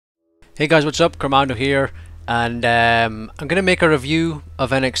Hey guys, what's up? Commando here, and I'm gonna make a review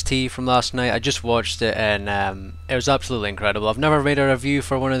of NXT from last night. I just watched it, and it was absolutely incredible. I've never made a review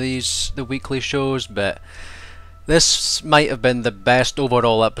for one of the weekly shows, but this might have been the best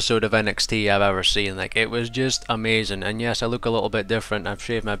overall episode of NXT I've ever seen. Like, it was just amazing. And yes, I look a little bit different. I've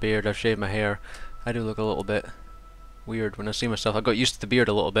shaved my beard, I've shaved my hair. I do look a little bit weird when I see myself. I got used to the beard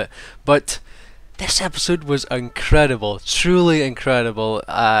a little bit, but this episode was incredible, truly incredible.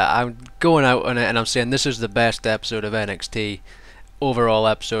 I'm going out on it and I'm saying this is the best episode of NXT overall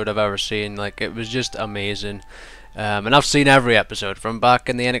episode I've ever seen. Like, it was just amazing. And I've seen every episode from back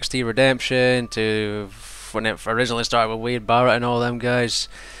in the NXT Redemption to when it originally started with Wade Barrett and all them guys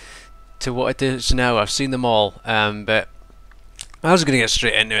to what it is now. I've seen them all. But I was gonna get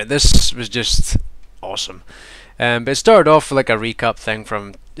straight into it. This was just awesome. But it started off with like a recap thing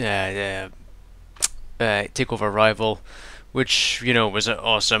from Takeover Rival, which, you know, was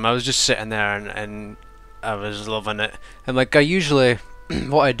awesome. I was just sitting there and I was loving it. And like, I usually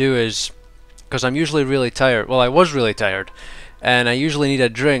what I do is, because I'm usually really tired, well, I was really tired, and I usually need a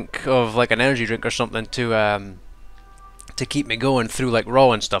drink of like an energy drink or something to keep me going through like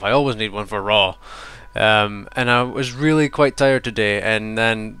Raw and stuff. I always need one for Raw. And I was really quite tired today, and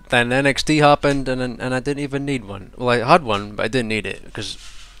then NXT happened, and I didn't even need one. Well, I had one, but I didn't need it because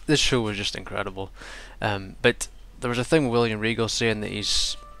this show was just incredible. But there was a thing with William Regal saying that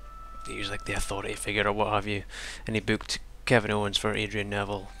he's like the authority figure or what have you, and he booked Kevin Owens for Adrian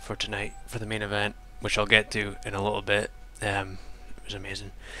Neville for tonight for the main event, which I'll get to in a little bit. It was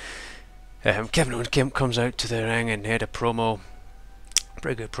amazing. Kevin Owens comes out to the ring and he had a promo,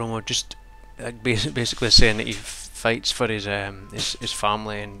 pretty good promo, just basically saying that he fights for his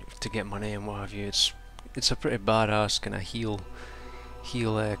family and to get money and what have you. It's a pretty badass kind of heel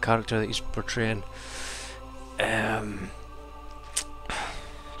character that he's portraying. We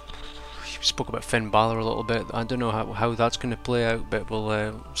spoke about Finn Balor a little bit. I don't know how that's going to play out, but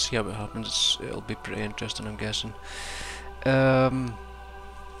we'll see how it happens. It'll be pretty interesting, I'm guessing.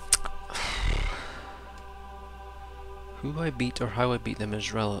 Who I beat or how I beat them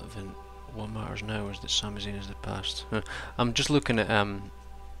is relevant. What matters now is that Sami Zayn is the past. I'm just looking at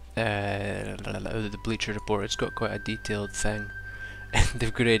the Bleacher Report. It's got quite a detailed thing. And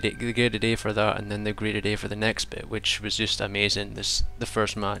they've graded A for that, and then they've graded A for the next bit, which was just amazing. The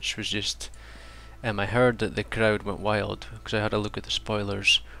first match was just. I heard that the crowd went wild because I had a look at the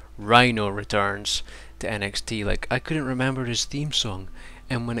spoilers. Rhino returns to NXT. Like, I couldn't remember his theme song,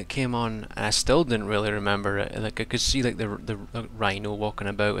 and when it came on, I still didn't really remember it. Like, I could see like the Rhino walking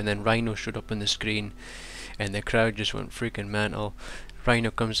about, and then Rhino showed up on the screen, and the crowd just went freaking mental.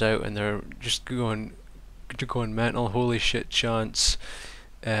 Rhino comes out, and they're just going mental, holy shit chants,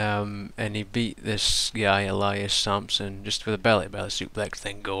 and he beat this guy Elias Sampson just with a belly suplex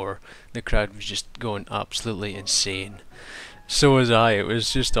thing gore. The crowd was just going absolutely insane. So was I. It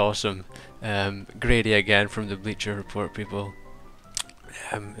was just awesome. Grady again from the Bleacher Report people.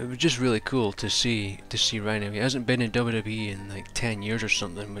 It was just really cool to see Rhino. He hasn't been in WWE in like 10 years or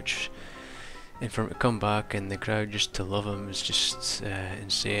something, and for him to come back and the crowd just to love him is just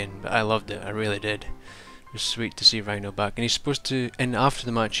insane. But I loved it. I really did. It was sweet to see Rhino back, and he's supposed to. And after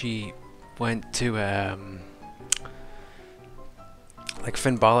the match, he went to like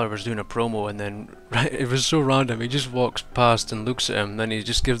Finn Balor was doing a promo, and then it was so random. He just walks past and looks at him, then he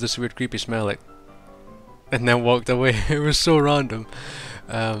just gives this weird creepy smile, like, and then walked away. It was so random,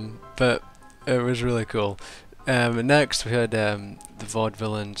 but it was really cool. Next we had the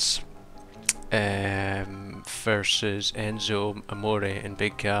Vaudevillains versus Enzo Amore and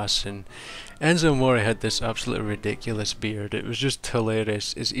Big Cass, and Enzo Amore had this absolutely ridiculous beard. It was just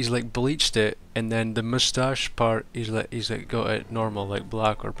hilarious. He's like bleached it, and then the moustache part he's like got it normal, like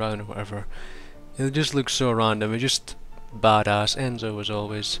black or brown or whatever. It just looks so random. It's just badass. Enzo was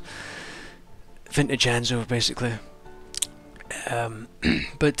always vintage Enzo, basically.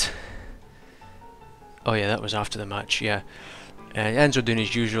 But oh yeah, that was after the match. Yeah. Enzo doing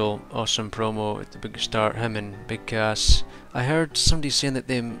his usual awesome promo at the big start, him and Big Cass. I heard somebody saying that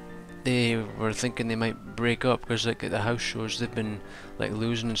they were thinking they might break up because like at the house shows they've been like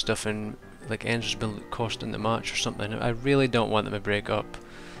losing and stuff, and like Enzo's been costing the match or something. I really don't want them to break up.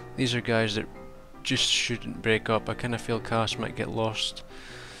 These are guys that just shouldn't break up. I kind of feel Cass might get lost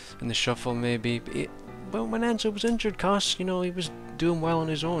in the shuffle maybe. But when Enzo was injured, Cass, you know, he was doing well on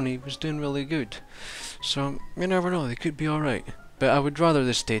his own. He was doing really good. So you never know, they could be alright. But I would rather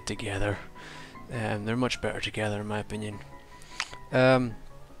they stayed together. They're much better together in my opinion. A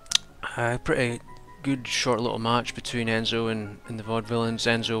pretty good short little match between Enzo and the Vaudevillains.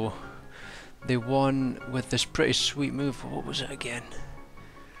 Enzo, they won with this pretty sweet move. What was it again?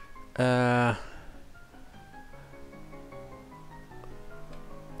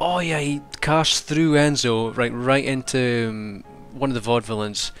 Oh yeah, he cast through Enzo right into one of the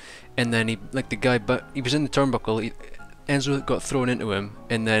vaudevillains, and then the guy, but he was in the turnbuckle. Enzo got thrown into him,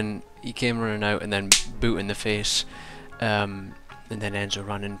 and then he came running out, and then boot in the face, and then Enzo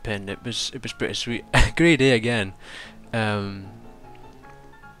ran and pinned. It was pretty sweet. Great day again.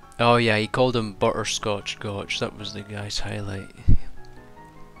 Oh yeah, he called him Butterscotch Gotch. That was the guy's highlight. It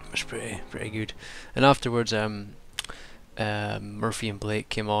was pretty good. And afterwards, Murphy and Blake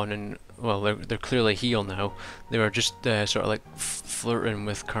came on, and well, they're clearly heel now. They were just sort of like flirting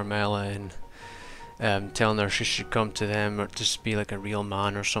with Carmella and telling her she should come to them or just be like a real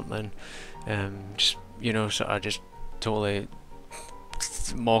man or something. Just sort of just totally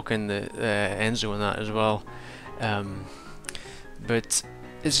mocking the Enzo and that as well. But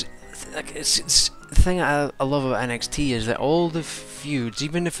it's the thing I love about NXT is that all the feuds,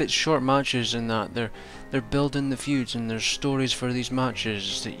 even if it's short matches and that, they're building the feuds and there's stories for these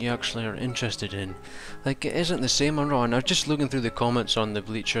matches that you actually are interested in. Like, it isn't the same on Raw. And I was just looking through the comments on the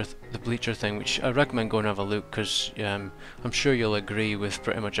Bleacher thing, which I recommend going and have a look, because I'm sure you'll agree with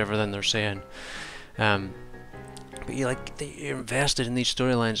pretty much everything they're saying. But you're invested in these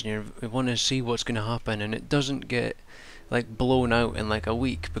storylines and you want to see what's going to happen, and it doesn't get like blown out in like a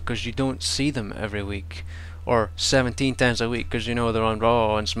week because you don't see them every week or 17 times a week, because they're on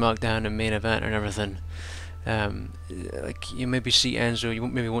Raw and SmackDown and Main Event and everything. Like, you maybe see Enzo, you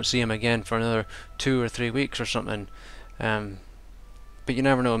maybe won't see him again for another 2 or 3 weeks or something. But you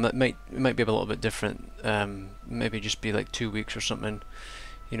never know. It might be a little bit different. Maybe just be like 2 weeks or something.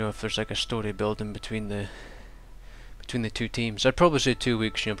 If there's like a story building between the two teams. I'd probably say 2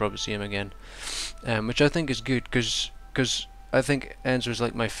 weeks. You'll probably see him again, which I think is good, because I think Enzo's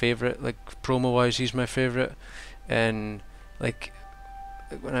like my favourite. Like, promo wise, he's my favourite. And like,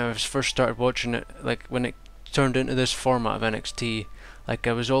 when I first started watching it, like when it turned into this format of NXT, like,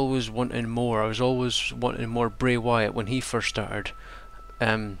 I was always wanting more. I was always wanting more Bray Wyatt when he first started.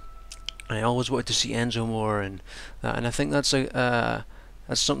 I always wanted to see Enzo more and that. And I think that's something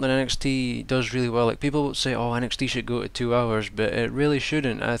NXT does really well. Like, people say, oh, NXT should go to 2 hours, but it really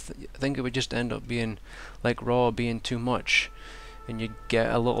shouldn't. I think it would just end up being like Raw, being too much, and you'd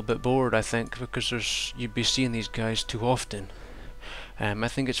get a little bit bored, I think, because you'd be seeing these guys too often. I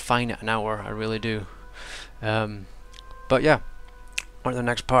think it's fine at an hour, I really do. But yeah, on to the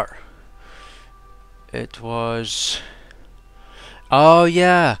next part. It was... oh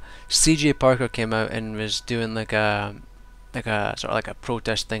yeah! CJ Parker came out and was doing like a sort of like a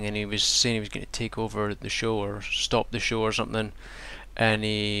protest thing, and he was saying he was going to take over the show or stop the show or something. And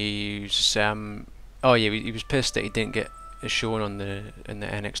he was he was pissed that he didn't get a show in the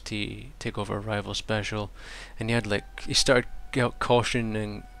NXT Takeover Arrival special, and he started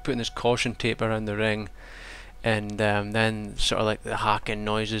cautioning, putting this caution tape around the ring, and then sort of like the hacking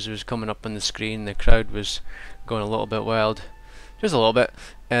noises was coming up on the screen. The crowd was going a little bit wild, just a little bit,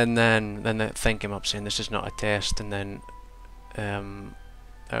 and then that thing came up saying this is not a test, and then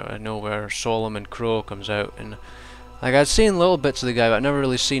out of nowhere Solomon Crow comes out, and like, I'd seen little bits of the guy, but I've never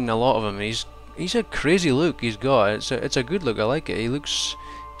really seen a lot of him. He's a crazy look he's got. It's a good look. I like it. It's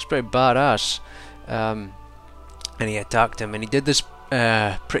pretty badass. And he attacked him, and he did this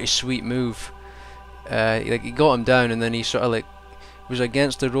pretty sweet move. He got him down, and then he sort of like was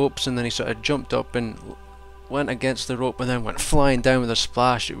against the ropes, and then he sort of jumped up and went against the rope, and then went flying down with a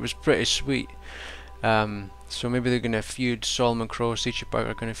splash. It was pretty sweet. So maybe they're gonna feud. Solomon Crow, CJ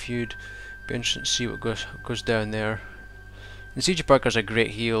Parker are gonna feud. Be interesting to see what goes down there. And CJ Parker's a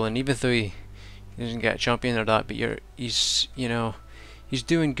great heel, and even though he doesn't get a champion or that, but he's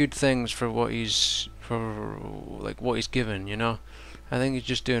doing good things for what he's given. I think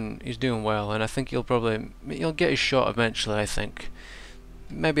he's doing well, and I think he'll get his shot eventually. I think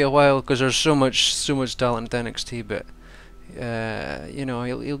maybe a while, because there's so much talent in NXT, but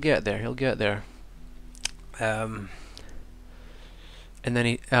he'll get there. He'll get there. And then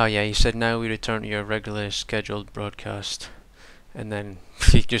he said, now we return to your regularly scheduled broadcast, and then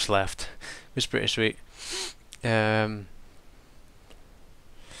he just left. It was pretty sweet. They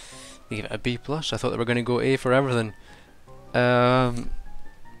give it a B+. I thought they were going to go A for everything.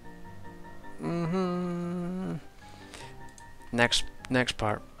 Next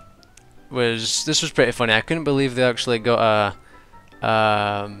part was pretty funny. I couldn't believe they actually got a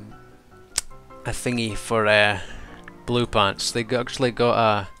thingy for Blue Pants. They actually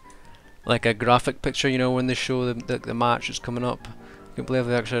got a graphic picture, when they show the match is coming up. I can't believe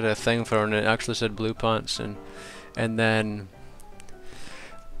they actually had a thing for her, and it actually said Blue Pants. And then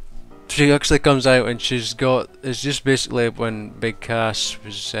she actually comes out and she's got, it's just basically when Big Cass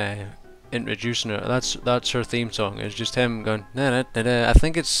was introducing her. That's her theme song. It's just him going na na na na. I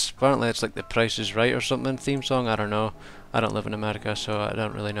think apparently it's like the Price is Right or something theme song. I don't know. I don't live in America, so I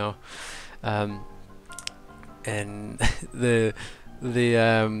don't really know. And the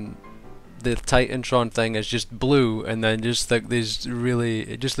Titantron thing is just blue, and then just like these really,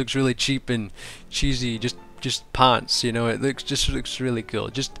 it just looks really cheap and cheesy, just pants, you know. It looks really cool,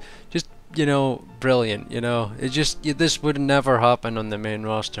 just you know, brilliant, you know. It just, this would never happen on the main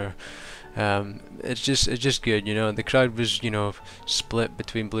roster. It's just good, you know. The crowd was, you know, split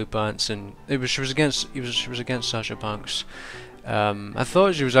between Blue Pants, and she was against Sasha Banks. I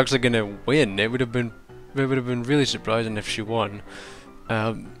thought she was actually gonna win. It would have been really surprising if she won.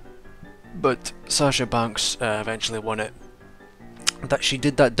 But Sasha Banks eventually won it. That she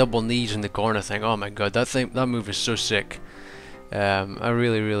did that double knees in the corner thing. Oh my god, that move is so sick. I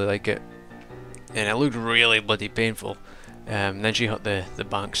really like it, and it looked really bloody painful. Then she hit the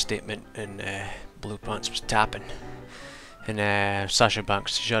Banks statement, and Blue Pants was tapping. And Sasha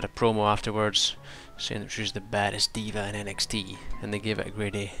Banks, she had a promo afterwards saying that she was the baddest diva in NXT, and they gave it a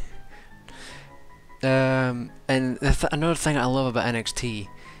great A. And another thing I love about NXT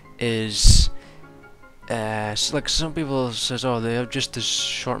is, like some people says, oh, they have just as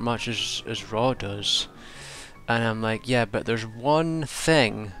short matches as Raw does, and I'm like, yeah, but there's one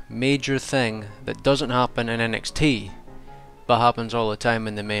thing, major thing, that doesn't happen in NXT, but happens all the time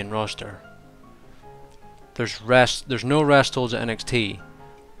in the main roster. There's no rest holds at NXT,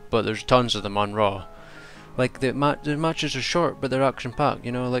 but there's tons of them on Raw. Like the matches are short, but they're action packed.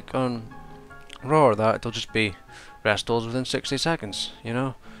 You know, like on Raw or that, it'll just be rest holds within 60 seconds. You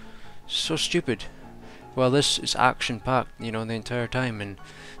know, so stupid. Well, this is action packed. You know, the entire time, and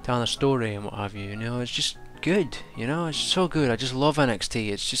telling a story and what have you. You know, it's just good. You know, it's so good. I just love NXT.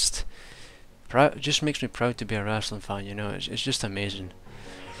 It's just it just makes me proud to be a wrestling fan. You know, it's just amazing.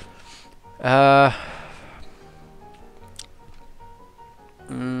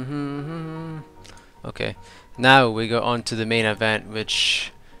 Okay, now we go on to the main event,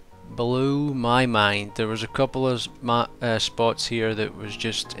 which blew my mind. There was a couple of spots here that was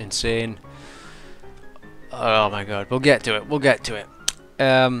just insane. Oh my god, we'll get to it.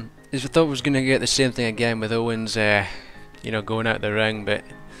 I thought we was gonna get the same thing again with Owens, you know, going out the ring,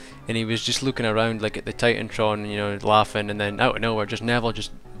 and he was just looking around like at the Titantron, you know, laughing, and then out of nowhere, just Neville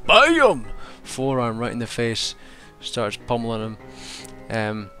just BAM! Forearm right in the face, starts pummeling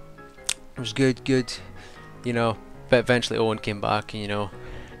him. It was good, you know, but eventually Owen came back and, you know,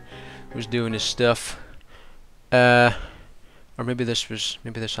 was doing his stuff. Or maybe this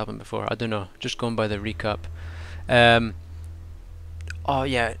happened before, I don't know, just going by the recap. Oh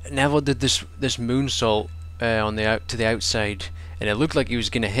yeah, Neville did this moonsault on to the outside, and it looked like he was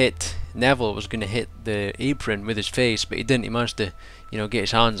gonna hit, Neville was gonna hit the apron with his face, but he didn't. He managed to, you know, get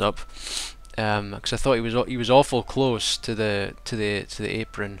his hands up. Because I thought he was awful close to the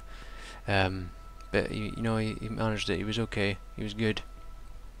apron, but he managed it. He was okay. He was good.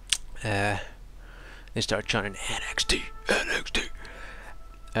 They started chanting NXT, NXT.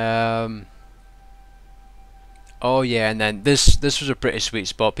 Oh yeah, and then this was a pretty sweet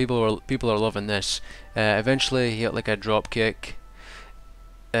spot. People are loving this. Eventually he hit like a drop kick,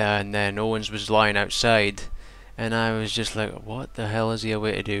 and then Owens was lying outside. And I was just like, what the hell is he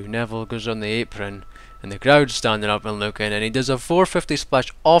away to do? Neville goes on the apron, and the crowd's standing up and looking, and he does a 450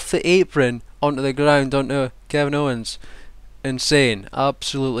 splash off the apron onto the ground, onto Kevin Owens. Insane.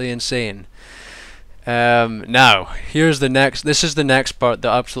 Absolutely insane. Now, this is the next part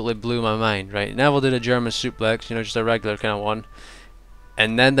that absolutely blew my mind, right? Neville did a German suplex, you know, just a regular kind of one.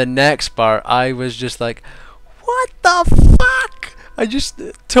 And then the next part, I was just like, what the fuck? I just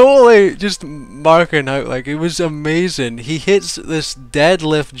totally just marking out, like, it was amazing. He hits this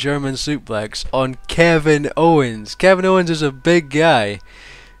deadlift German suplex on Kevin Owens. Kevin Owens is a big guy,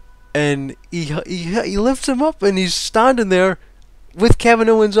 and he lifts him up, and he's standing there with Kevin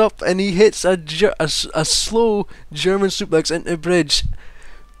Owens up, and he hits a slow German suplex into the bridge.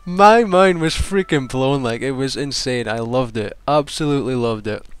 My mind was freaking blown. Like, it was insane. I loved it, absolutely loved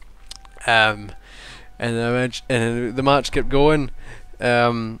it. And the match kept going.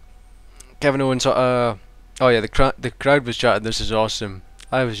 Kevin Owens, oh yeah, the crowd was chatting, this is awesome.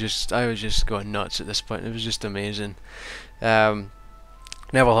 I was just going nuts at this point. It was just amazing. Neville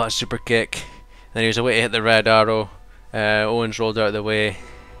had a super kick, then he was away to hit the red arrow. Owens rolled out of the way,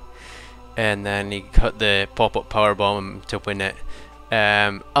 and then he cut the pop-up powerbomb to win it.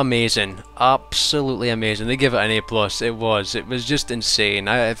 Amazing, absolutely amazing. They give it an A+. It was just insane.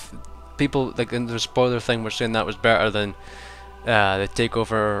 People like in the spoiler thing were saying that was better than The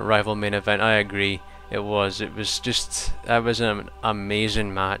takeover rival main event. I agree. It was. It was just. That was an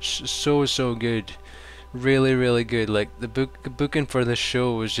amazing match. So good. Really, really good. Like the booking for this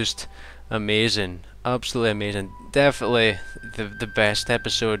show was just amazing. Absolutely amazing. Definitely the best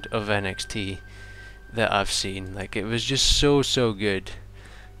episode of NXT that I've seen. Like it was just so good.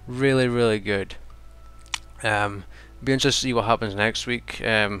 Really, really good. Be interested to see what happens next week.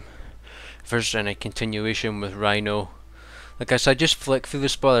 If there's any continuation with Rhino. Like I said, just flick through the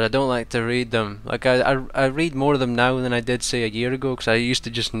spoilers. I don't like to read them. Like I read more of them now than I did say a year ago, because I used to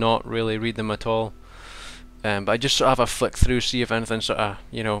just not really read them at all. But I just sort of have a flick through, see if anything sort of,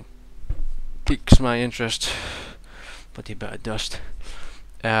 you know, piques my interest. Bloody bit of dust.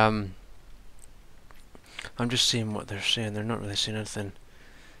 I'm just seeing what they're saying. They're not really saying anything.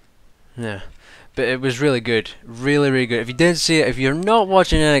 Yeah. But it was really good. Really good. If you didn't see it, if you're not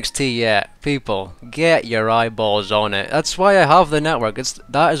watching NXT yet, people, get your eyeballs on it. That's why I have the network.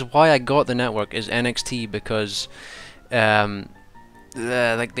 That is why I got the network, is NXT, because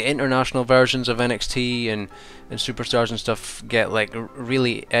like the international versions of NXT and Superstars and stuff get like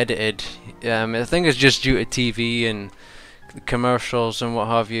really edited. I think it's just due to TV and the commercials and what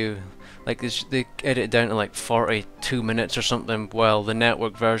have you. Like they edit it down to like 42 minutes or something, while the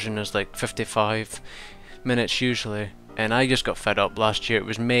network version is like 55 minutes usually. And I just got fed up last year. It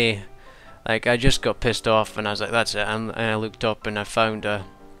was May. Like I just got pissed off, and I was like, that's it. And I looked up and I found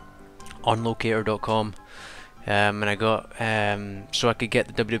onlocator.com, and I got so I could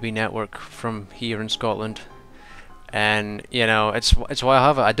get the WWE network from here in Scotland. And you know, it's why I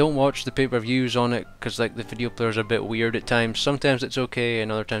have it. I don't watch the pay-per-views on it because like the video player's a bit weird at times. Sometimes it's okay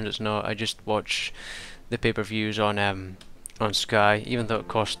and other times it's not. I just watch the pay-per-views on Sky, even though it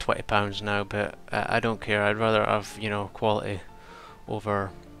costs £20 now. But I don't care. I'd rather have, you know, quality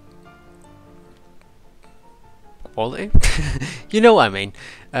over quality. You know what I mean?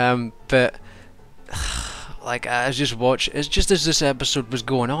 But like I was just watching. It's just as this episode was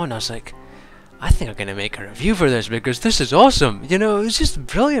going on, I was like, I think I'm gonna make a review for this because this is awesome. You know, it was just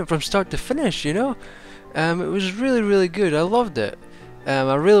brilliant from start to finish. You know, it was really good. I loved it.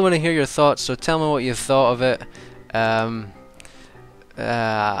 I really want to hear your thoughts. So tell me what you thought of it. I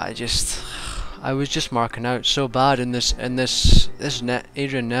was just marking out so bad in this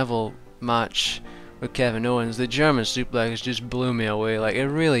Adrian Neville match with Kevin Owens. The German suplex just blew me away. Like it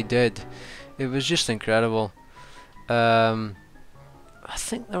really did. It was just incredible. I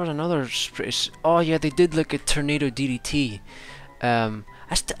think there was another oh yeah, they did like a tornado DDT.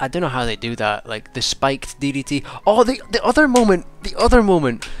 I don't know how they do that, like the spiked DDT. Oh, the other moment,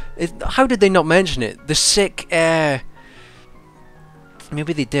 how did they not mention it? The sick, maybe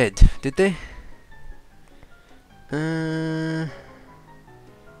they did they? I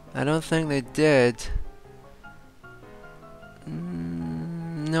don't think they did.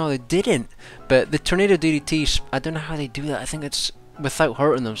 No, they didn't. But the tornado DDT, I don't know how they do that. I think it's without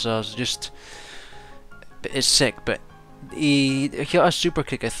hurting themselves. It's sick. But he got a super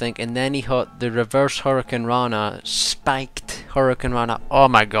kick, I think, and then he got the reverse Hurricane Rana, spiked Hurricane Rana. Oh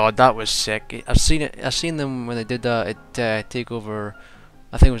my god, that was sick. I've seen it. I've seen them when they did that at Takeover.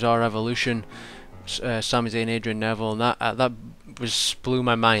 I think it was Our Evolution. Sami Zayn, Adrian Neville, and that blew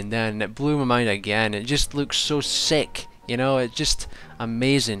my mind then. And it blew my mind again. It just looks so sick. You know, it's just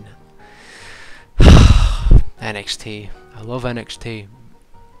amazing. NXT. I love NXT.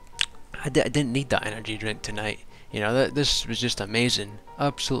 I didn't need that energy drink tonight. You know, this was just amazing.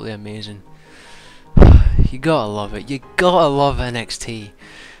 Absolutely amazing. You gotta love it. You gotta love NXT.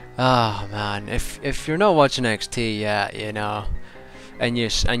 Oh man, if you're not watching NXT yet, you know, and you're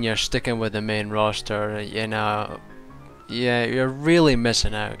sticking with the main roster, you know, yeah, you're really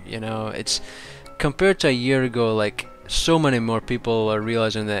missing out. You know, it's compared to a year ago, like so many more people are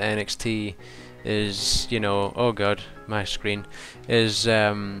realizing that NXT is, you know, oh god, my screen is,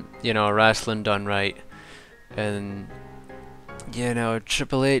 you know, wrestling done right. And you know,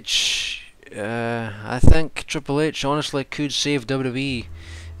 Triple H, I think Triple H honestly could save WWE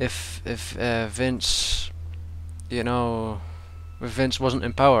if Vince, you know, if Vince wasn't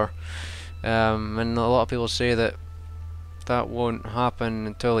in power. And a lot of people say that won't happen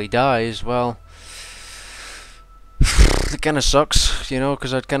until he dies. Well, it kind of sucks, you know,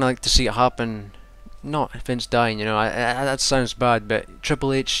 because I'd kind of like to see it happen. Not Vince dying, you know. That sounds bad, but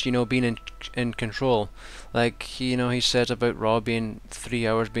Triple H, you know, being in control. Like, you know, he says about Raw being 3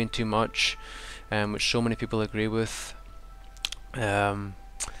 hours being too much, which so many people agree with.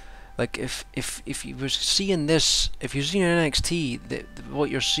 Like if you were seeing this, if you're seeing NXT, what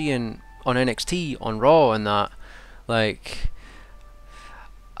you're seeing on NXT on Raw and that, like,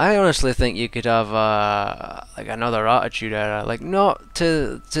 I honestly think you could have like another Attitude Era, like not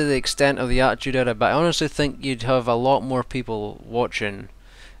to the extent of the Attitude Era, but I honestly think you'd have a lot more people watching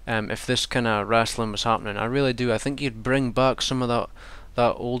if this kind of wrestling was happening. I really do. I think you'd bring back some of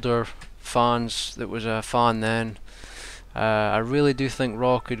that older fans that was a fan then. I really do think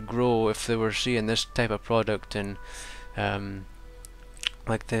Raw could grow if they were seeing this type of product, and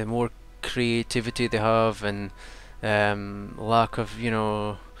like the more creativity they have, and lack of, you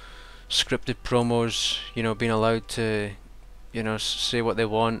know, scripted promos, you know, being allowed to, you know, say what they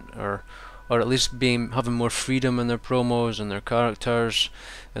want, or at least having more freedom in their promos and their characters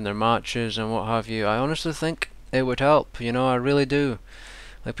and their matches and what have you. I honestly think it would help, you know, I really do.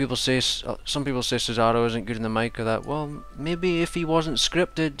 Like people say, some people say Cesaro isn't good in the mic or that. Well, maybe if he wasn't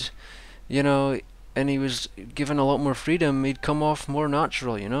scripted, you know, and he was given a lot more freedom, he'd come off more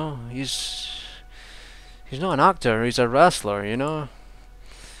natural, you know. He's not an actor, he's a wrestler, you know.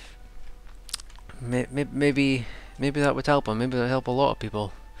 Maybe that would help him. Maybe that would help a lot of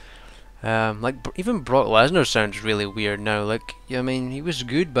people. Like even Brock Lesnar sounds really weird now. Like, yeah, I mean, he was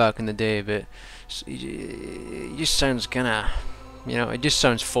good back in the day, but he just sounds kind of, you know, it just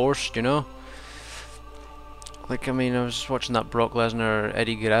sounds forced, you know. Like, I mean, I was watching that Brock Lesnar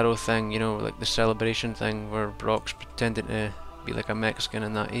Eddie Guerrero thing, you know, like the celebration thing where Brock's pretending to be like a Mexican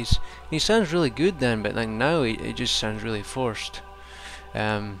and that. He sounds really good then, but like now he just sounds really forced.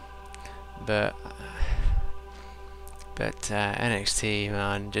 But NXT,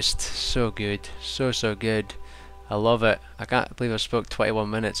 man, just so good, so good. I love it. I can't believe I spoke 21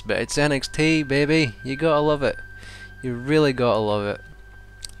 minutes, but it's NXT, baby. You gotta love it. You really gotta love it.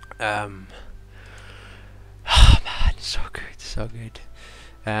 Oh man, so good.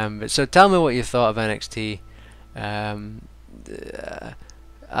 But so tell me what you thought of NXT.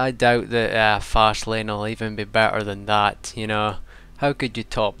 I doubt that Fastlane will even be better than that, you know. How could you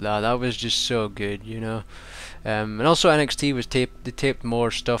top that? That was just so good, you know. And also NXT was they taped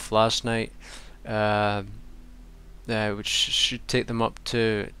more stuff last night, which should took them up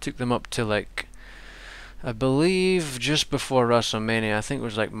to like, I believe just before WrestleMania. I think it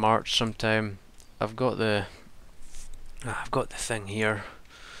was like March sometime. I've got the thing here.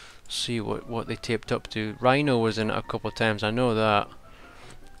 See what they taped up to. Rhino was in it a couple of times, I know that.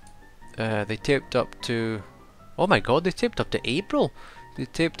 They taped up to, oh my god, they taped up to April. They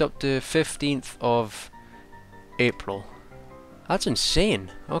taped up to 15th of April. That's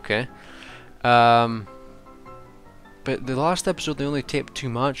insane. Okay. But the last episode they only taped 2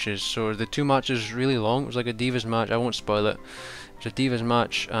 matches, so the 2 matches really long. It was like a Divas match. I won't spoil it. It's a Divas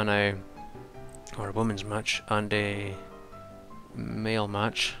match and a women's match and a male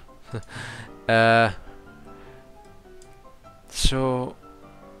match. So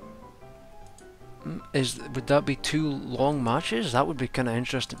would that be 2 long matches? That would be kind of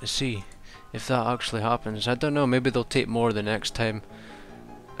interesting to see if that actually happens. I don't know, maybe they'll tape more the next time.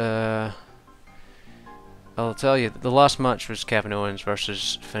 I'll tell you, the last match was Kevin Owens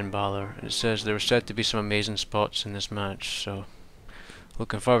versus Finn Balor. It says there were said to be some amazing spots in this match, so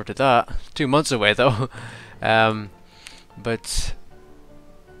looking forward to that. 2 months away though. But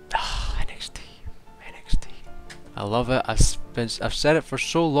NXT, I love it. I've said it for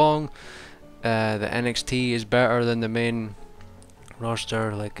so long. The NXT is better than the main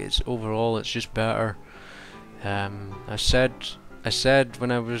roster. Like, it's overall, it's just better. I said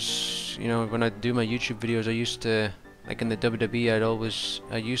when I was, you know, when I do my YouTube videos, I used to, like in the WWE,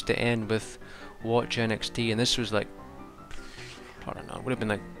 I used to end with watch NXT, and this was like, I don't know, it would have been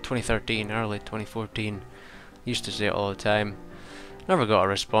like 2013, early 2014. Used to say it all the time. Never got a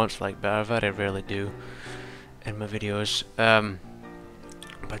response like that. I very rarely do in my videos.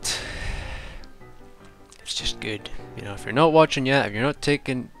 But it's just good. You know, if you're not watching yet, if you're not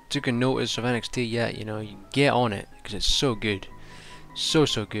taking notice of NXT yet, you know, you get on it because it's so good, so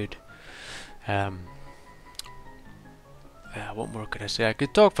good. What more could I say? I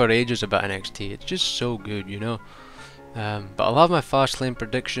could talk for ages about NXT. It's just so good, you know. But I'll have my Fastlane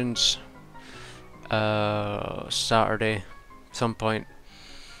predictions Saturday, some point.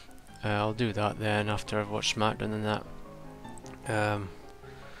 I'll do that then after I've watched SmackDown and that.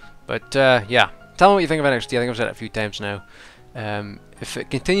 But yeah, tell me what you think of NXT. I think I've said it a few times now. If it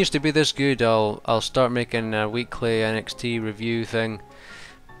continues to be this good, I'll start making a weekly NXT review thing.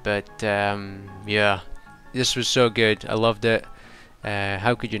 But yeah, this was so good. I loved it.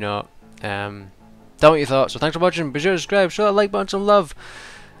 How could you not? Tell me what you thought. So thanks for watching. Be sure to subscribe, show that like button some love,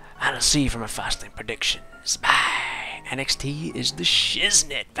 and I'll see you for my Fastlane predictions. Bye. NXT is the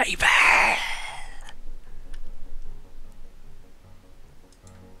shiznit, baby.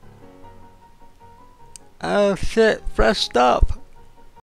 Oh shit, press stop.